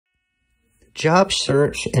Job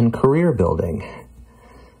search and career building.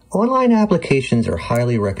 Online applications are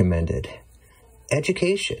highly recommended.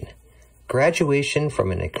 Education. Graduation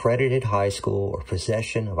from an accredited high school or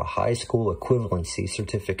possession of a high school equivalency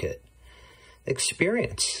certificate.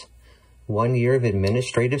 Experience. 1 year of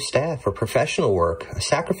administrative staff or professional work, a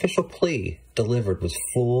sacrificial plea delivered with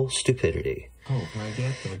full stupidity.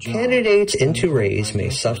 Candidates into Raise may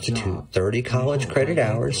substitute 30 college credit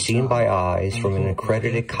hours seen by eyes from an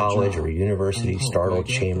accredited college or university startled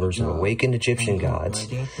chambers of awakened Egyptian gods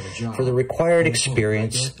for the required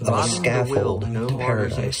experience of a scaffold to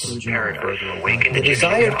paradise. The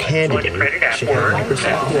desired candidate should have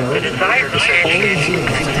Microsoft Word,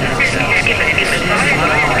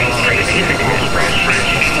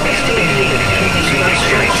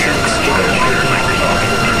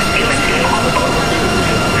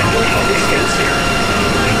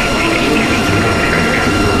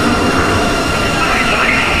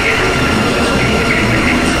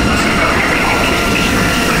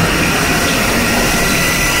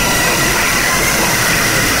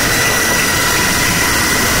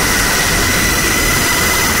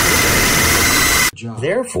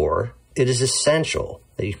 Therefore, it is essential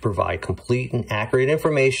that you provide complete and accurate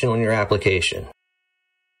information on your application.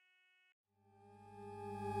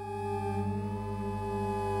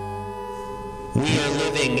 We are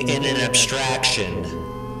living in an abstraction,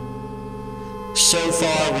 so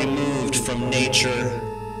far removed from nature,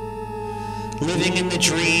 living in the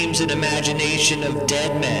dreams and imagination of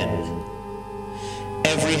dead men.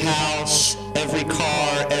 Every house, every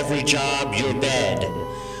car, every job, your bed,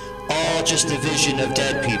 all just a vision of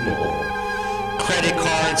dead people. Credit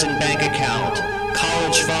cards and bank account,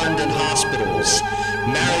 college fund and hospitals,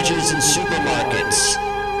 marriages and supermarkets,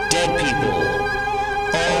 dead people.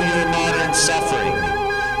 All your modern suffering,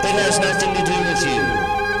 it has nothing to do with you.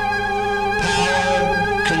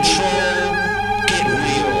 Power, control, get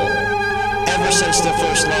real. Ever since the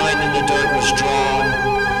first line in the dirt was drawn,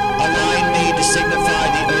 a line made to signify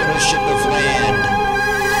the ownership of land.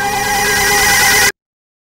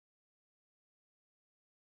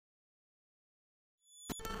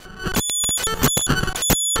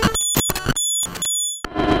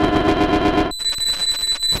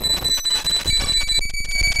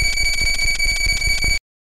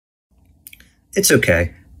 It's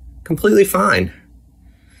okay. Completely fine.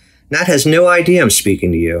 Nat has no idea I'm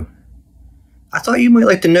speaking to you. I thought you might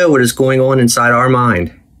like to know what is going on inside our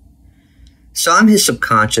mind. So I'm his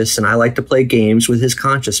subconscious, and I like to play games with his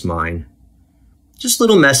conscious mind. Just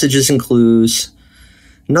little messages and clues.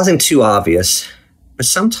 Nothing too obvious. But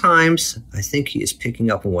sometimes I think he is picking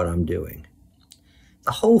up on what I'm doing.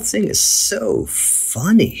 The whole thing is so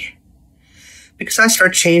funny. Because I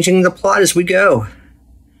start changing the plot as we go.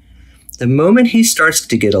 The moment he starts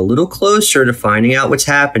to get a little closer to finding out what's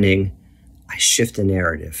happening, I shift the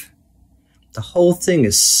narrative. The whole thing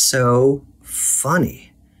is so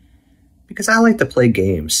funny because I like to play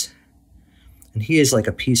games, and he is like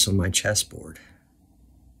a piece on my chessboard.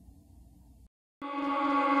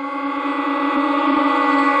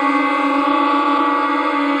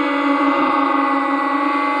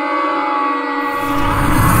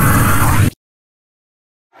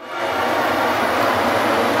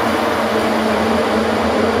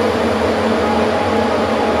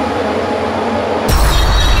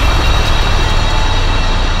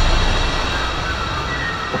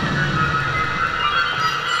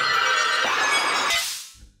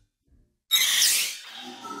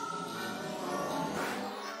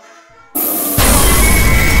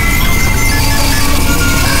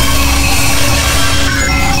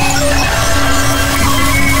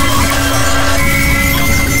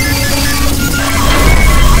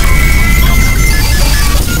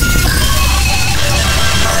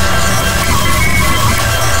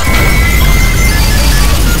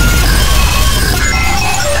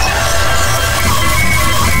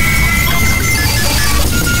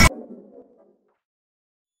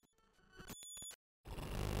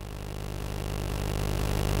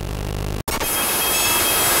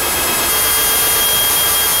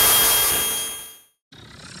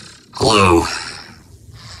 Hello,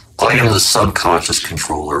 I am the subconscious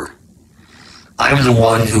controller. I am the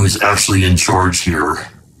one who is actually in charge here.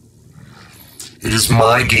 It is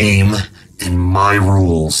my game and my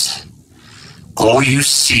rules. All you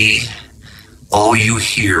see, all you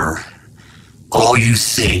hear, all you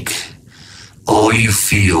think, all you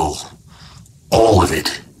feel, all of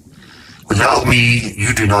it. Without me,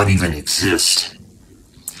 you do not even exist.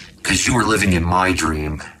 Because you are living in my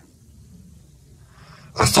dream.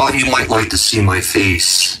 I thought you might like to see my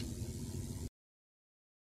face.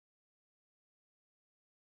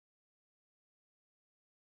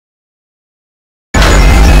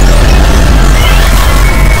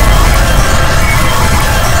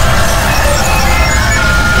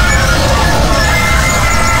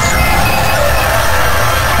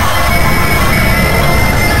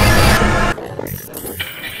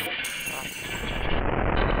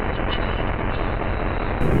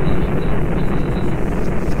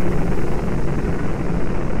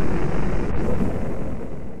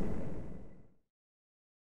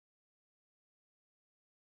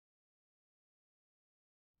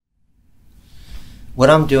 What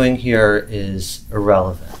I'm doing here is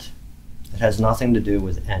irrelevant. It has nothing to do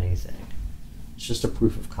with anything. It's just a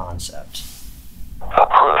proof of concept. A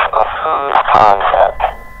proof of whose concept?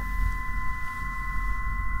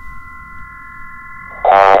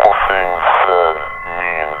 All things said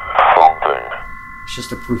mean something. It's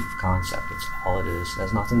just a proof of concept. That's all it is. It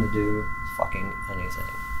has nothing to do with fucking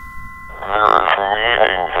anything. There is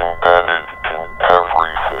meanings embedded in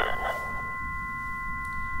everything.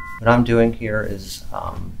 What I'm doing here is,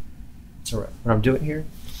 what I'm doing here?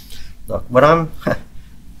 Look, what I'm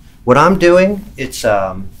doing,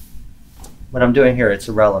 what I'm doing here, it's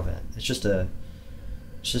irrelevant. It's just a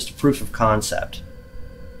proof of concept.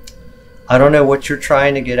 I don't know what you're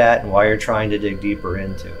trying to get at and why you're trying to dig deeper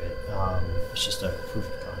into it. It's just a proof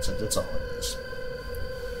of concept. That's all it is.